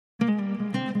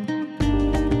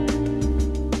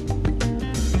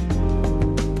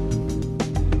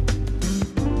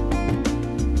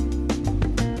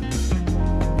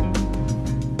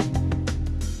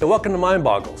Welcome to Mind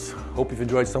Boggles. Hope you've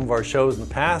enjoyed some of our shows in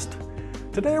the past.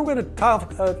 Today we're going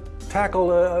to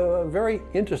tackle a very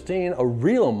interesting, a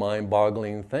real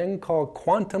mind-boggling thing called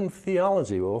quantum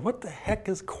theology. Well, what the heck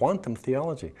is quantum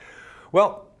theology?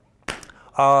 Well,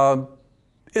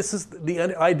 this is the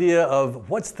idea of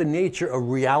what's the nature of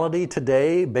reality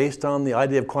today based on the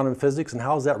idea of quantum physics, and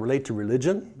how does that relate to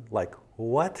religion? Like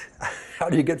what? How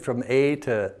do you get from A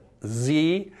to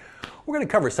Z? We're going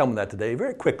to cover some of that today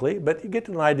very quickly, but you get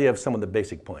an idea of some of the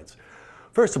basic points.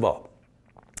 First of all,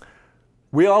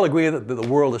 we all agree that the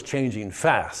world is changing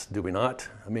fast, do we not?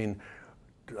 I mean,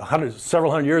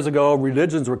 several hundred years ago,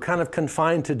 religions were kind of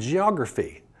confined to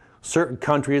geography. Certain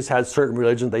countries had certain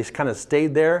religions, they kind of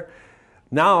stayed there.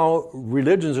 Now,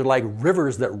 religions are like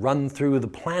rivers that run through the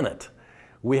planet.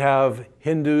 We have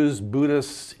Hindus,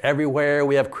 Buddhists everywhere,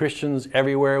 we have Christians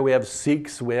everywhere, we have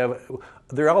Sikhs,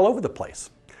 they're all over the place.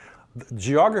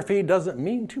 Geography doesn't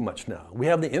mean too much now. We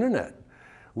have the internet.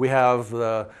 We have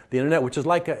the internet, which is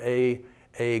like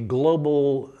a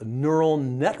global neural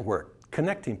network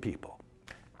connecting people.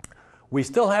 We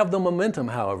still have the momentum,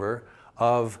 however,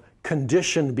 of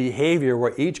conditioned behavior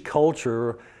where each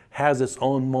culture has its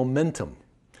own momentum.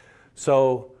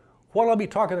 So what I'll be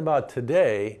talking about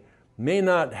today may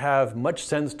not have much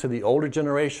sense to the older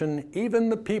generation, even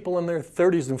the people in their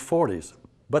 30s and 40s,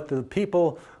 but the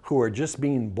people who are just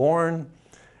being born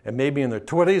and maybe in their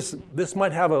 20s, this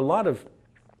might have a lot of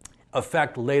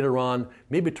effect later on,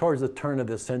 maybe towards the turn of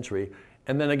this century.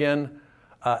 And then again,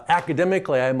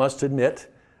 academically, I must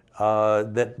admit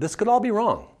that this could all be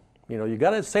wrong. You know, you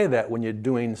got to say that when you're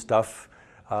doing stuff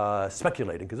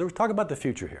speculating, because we're talking about the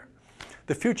future here.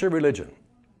 The future of religion.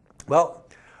 Well,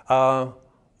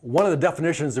 one of the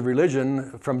definitions of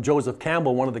religion from Joseph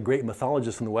Campbell, one of the great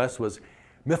mythologists in the West, was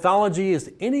mythology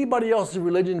is anybody else's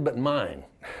religion but mine,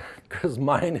 because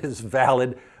mine is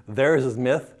valid, theirs is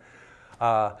myth.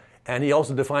 And he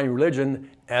also defined religion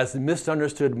as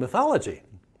misunderstood mythology,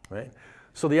 right?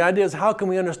 So the idea is, how can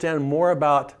we understand more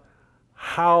about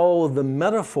how the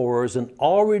metaphors in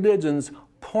all religions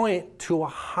point to a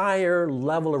higher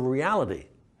level of reality?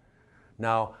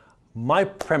 Now, my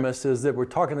premise is that we're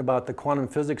talking about the quantum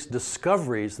physics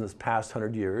discoveries in this past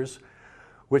 100 years,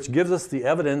 which gives us the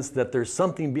evidence that there's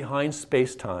something behind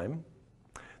space-time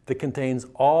that contains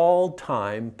all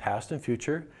time, past and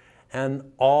future, and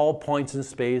all points in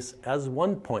space as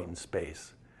one point in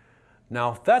space.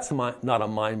 Now, if that's not a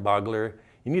mind-boggler,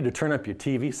 you need to turn up your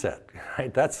TV set,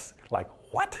 right? That's like,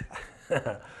 what?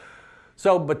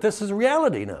 But this is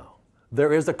reality now.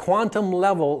 There is a quantum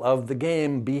level of the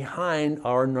game behind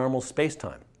our normal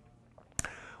space-time.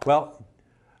 Well,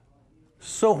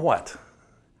 so what?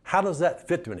 How does that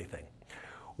fit to anything?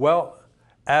 Well,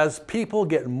 as people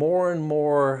get more and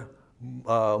more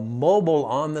mobile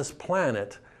on this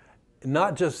planet,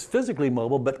 not just physically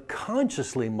mobile, but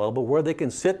consciously mobile, where they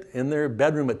can sit in their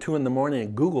bedroom at 2 in the morning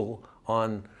and Google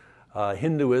on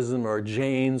Hinduism or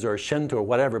Jains or Shinto or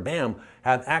whatever, bam,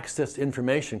 have access to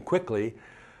information quickly,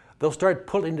 they'll start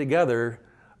putting together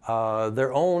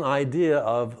their own idea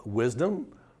of wisdom,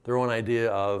 their own idea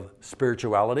of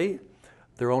spirituality,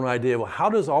 their own idea of how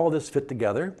does all this fit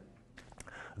together.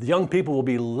 The young people will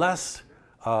be less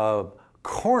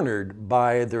cornered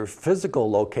by their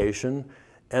physical location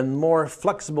and more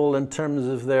flexible in terms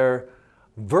of their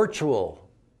virtual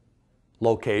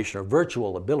location or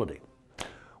virtual ability.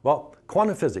 Well,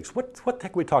 quantum physics, what the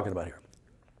heck are we talking about here?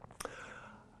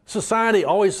 Society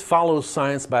always follows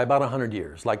science by about 100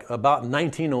 years. Like about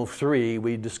 1903,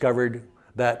 we discovered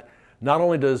that not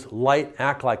only does light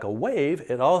act like a wave,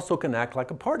 it also can act like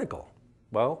a particle.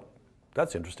 Well,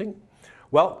 that's interesting.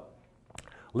 Well,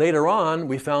 later on,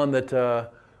 we found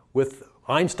that with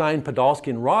Einstein, Podolsky,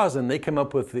 and Rosen, they came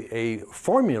up with a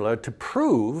formula to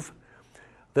prove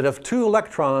that if two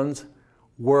electrons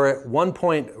were at one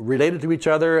point related to each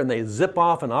other and they zip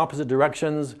off in opposite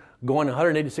directions, going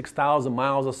 186,000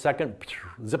 miles a second,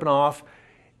 zipping off,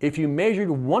 if you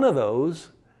measured one of those,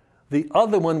 the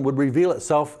other one would reveal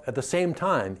itself at the same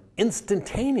time,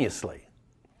 instantaneously.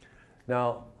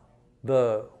 Now,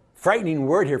 the frightening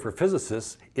word here for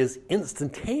physicists is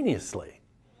instantaneously.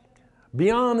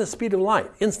 Beyond the speed of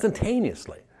light,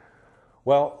 instantaneously.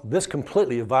 Well, this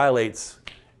completely violates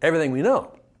everything we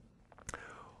know.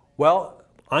 Well,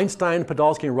 Einstein,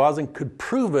 Podolsky, and Rosen could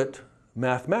prove it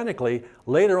mathematically.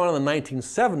 Later on in the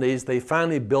 1970s, they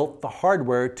finally built the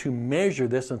hardware to measure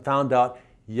this and found out,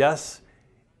 yes,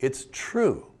 it's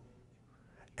true.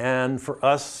 And for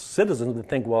us citizens, we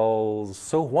think, well,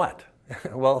 so what?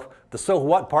 Well, the so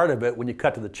what part of it, when you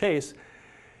cut to the chase,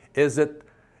 is that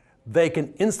they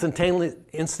can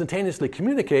instantaneously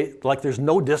communicate like there's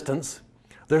no distance.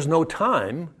 There's no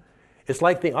time. It's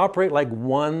like they operate like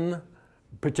one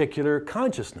particular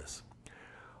consciousness.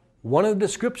 One of the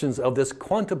descriptions of this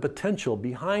quantum potential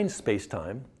behind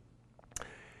space-time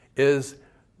is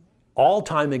all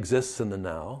time exists in the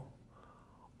now,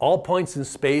 all points in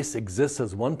space exist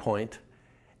as one point,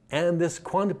 and this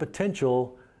quantum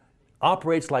potential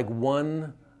operates like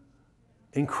one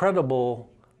incredible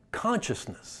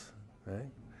consciousness. Right?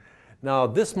 Now,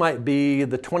 this might be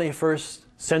the 21st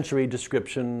century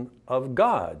description of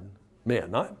God. May it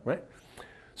not, right?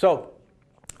 So,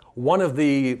 one of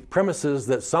the premises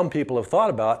that some people have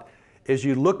thought about is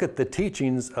you look at the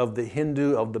teachings of the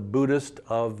Hindu, of the Buddhist,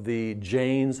 of the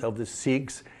Jains, of the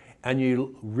Sikhs, and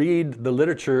you read the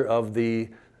literature of the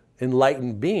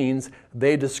enlightened beings,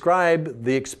 they describe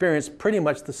the experience pretty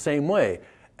much the same way,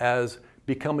 as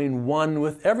becoming one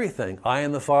with everything. I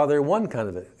and the Father, one kind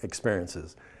of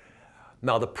experiences.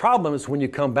 Now the problem is when you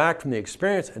come back from the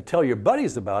experience and tell your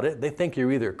buddies about it, they think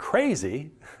you're either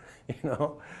crazy,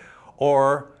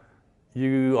 or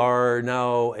you are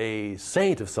now a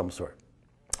saint of some sort.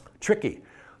 Tricky.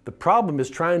 The problem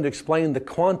is trying to explain the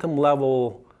quantum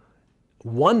level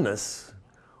oneness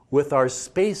with our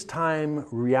space-time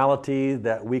reality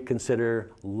that we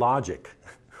consider logic,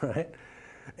 right?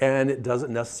 And it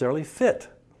doesn't necessarily fit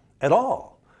at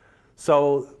all.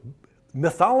 So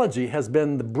mythology has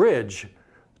been the bridge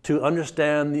to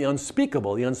understand the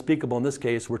unspeakable. The unspeakable in this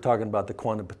case, we're talking about the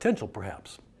quantum potential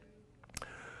perhaps.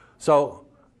 So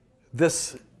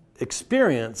this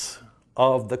experience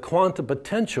of the quantum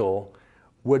potential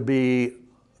would be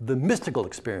the mystical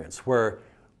experience, where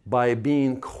by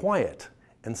being quiet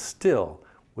and still,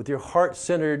 with your heart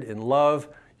centered in love,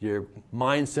 your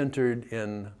mind centered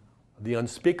in the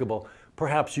unspeakable,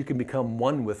 perhaps you can become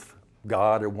one with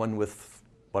God or one with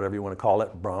whatever you want to call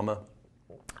it, Brahma.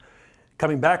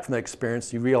 Coming back from that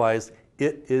experience, you realize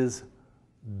it is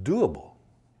doable.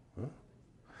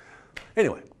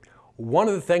 Anyway, one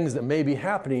of the things that may be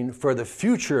happening for the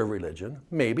future of religion,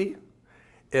 maybe,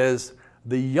 is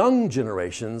the young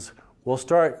generations will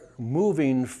start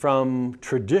moving from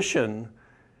tradition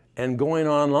and going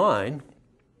online,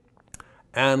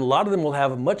 and a lot of them will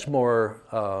have much more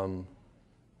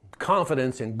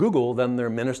confidence in Google than their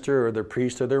minister or their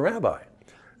priest or their rabbi.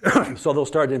 So they'll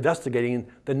start investigating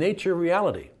the nature of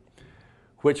reality,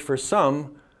 which for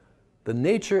some, the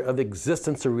nature of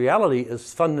existence of reality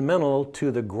is fundamental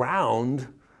to the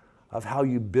ground of how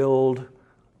you build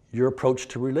your approach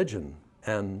to religion,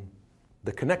 and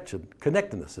the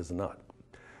connectedness is not.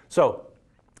 So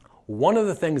one of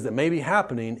the things that may be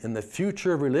happening in the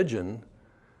future of religion,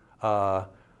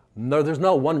 there's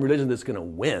no one religion that's going to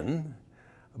win,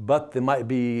 but there might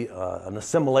be an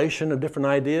assimilation of different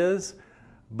ideas.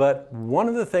 But one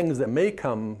of the things that may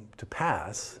come to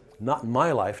pass, not in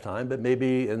my lifetime, but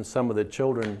maybe in some of the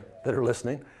children that are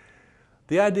listening,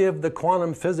 the idea of the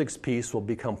quantum physics piece will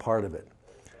become part of it.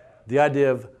 The idea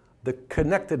of the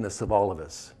connectedness of all of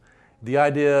us. The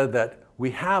idea that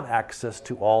we have access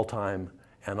to all time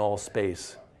and all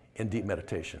space in deep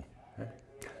meditation.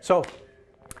 So,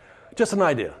 just an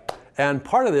idea. And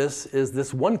part of this is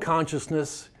this one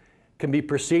consciousness can be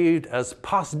perceived as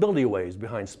possibility waves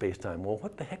behind space-time. Well,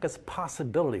 what the heck is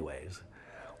possibility waves?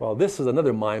 Well, this is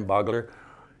another mind boggler.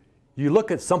 You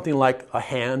look at something like a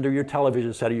hand or your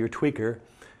television set or your tweaker,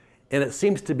 and it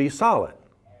seems to be solid.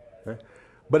 Right?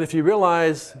 But if you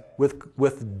realize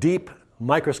with deep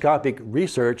microscopic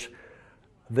research,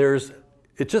 it's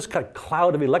just kind of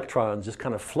cloud of electrons just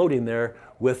kind of floating there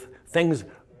with things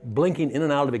blinking in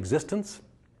and out of existence.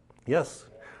 Yes.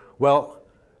 Well,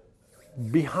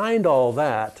 behind all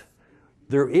that,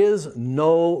 there is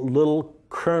no little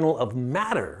kernel of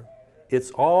matter.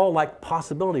 It's all like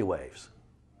possibility waves.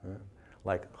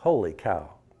 Like, holy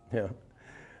cow. Yeah.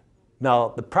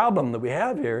 Now, the problem that we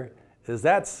have here is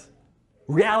that's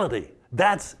reality.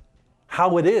 That's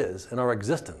how it is in our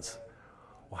existence.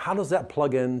 Well, how does that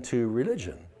plug into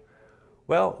religion?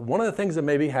 Well, one of the things that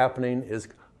may be happening is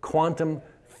quantum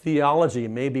theology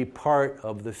may be part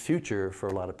of the future for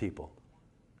a lot of people.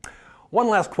 One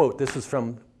last quote. This is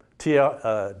from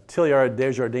Teilhard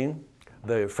de Chardin,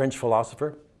 the French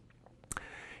philosopher.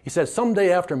 He says,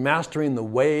 "Someday after mastering the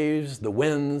waves, the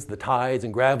winds, the tides,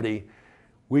 and gravity,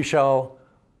 we shall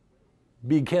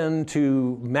begin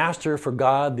to master for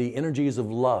God the energies of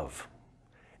love.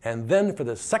 And then for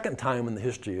the second time in the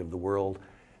history of the world,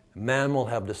 man will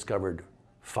have discovered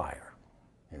fire."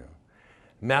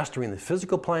 Mastering the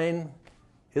physical plane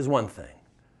is one thing,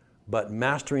 but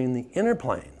mastering the inner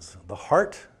planes, the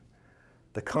heart,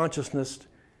 the consciousness,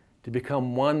 to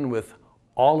become one with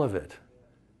all of it,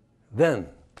 then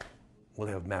we'll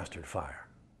have mastered fire.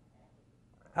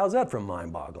 How's that from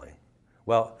mind-boggling?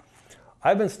 Well,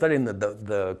 I've been studying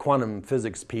the quantum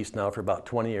physics piece now for about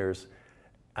 20 years,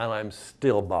 and I'm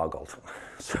still boggled.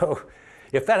 So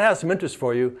if that has some interest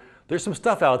for you, there's some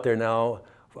stuff out there now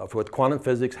with quantum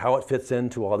physics, how it fits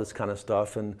into all this kind of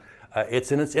stuff. And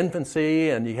it's in its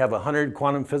infancy, and you have 100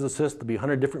 quantum physicists, there'll be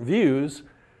 100 different views.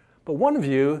 But one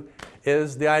view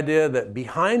is the idea that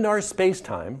behind our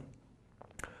space-time,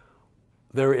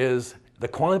 there is the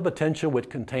quantum potential, which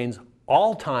contains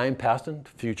all time, past and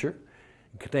future.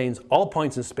 It contains all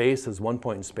points in space as one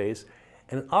point in space,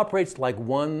 and it operates like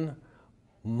one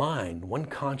mind, one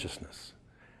consciousness.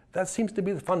 That seems to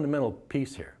be the fundamental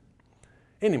piece here.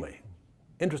 Anyway,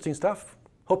 interesting stuff.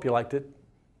 Hope you liked it.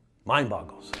 Mind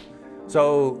boggles.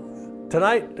 So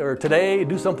tonight or today,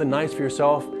 do something nice for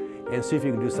yourself and see if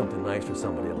you can do something nice for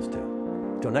somebody else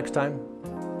too. Until next time,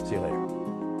 see you later.